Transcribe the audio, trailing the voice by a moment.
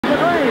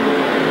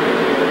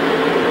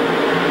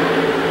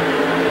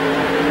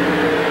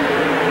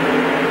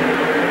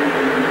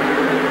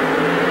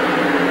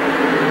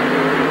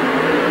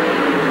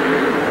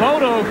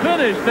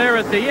there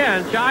at the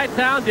end.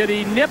 Chi-Town, did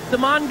he nip the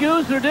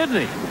mongoose or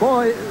didn't he?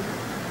 Boy,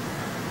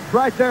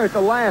 right there at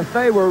the last,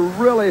 they were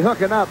really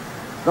hooking up.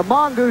 The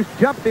mongoose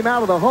jumped him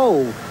out of the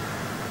hole.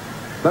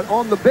 But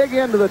on the big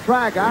end of the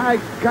track, I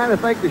kind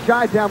of think the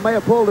Chi-Town may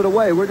have pulled it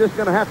away. We're just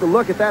going to have to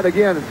look at that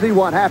again and see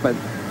what happened,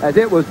 as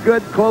it was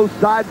good, close,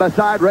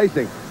 side-by-side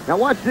racing. Now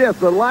watch this.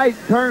 The light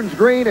turns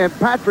green, and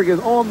Patrick is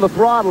on the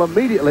throttle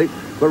immediately.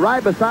 But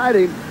right beside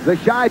him, the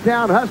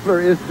Chi-Town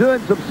Hustler is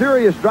doing some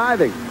serious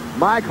driving.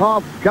 Mike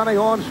Hoff coming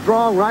on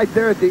strong right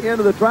there at the end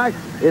of the track.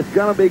 It's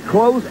going to be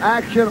close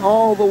action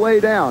all the way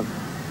down.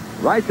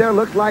 Right there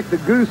looks like the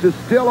Goose is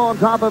still on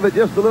top of it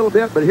just a little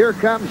bit, but here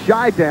comes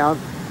Chi-Town.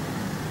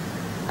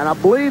 And I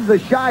believe the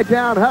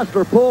Chi-Town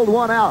Hustler pulled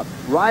one out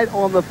right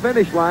on the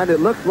finish line. It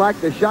looks like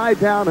the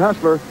Chi-Town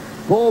Hustler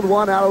pulled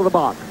one out of the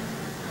box.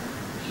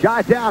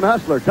 Chi-Town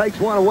Hustler takes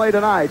one away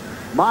tonight.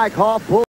 Mike Hoff pulled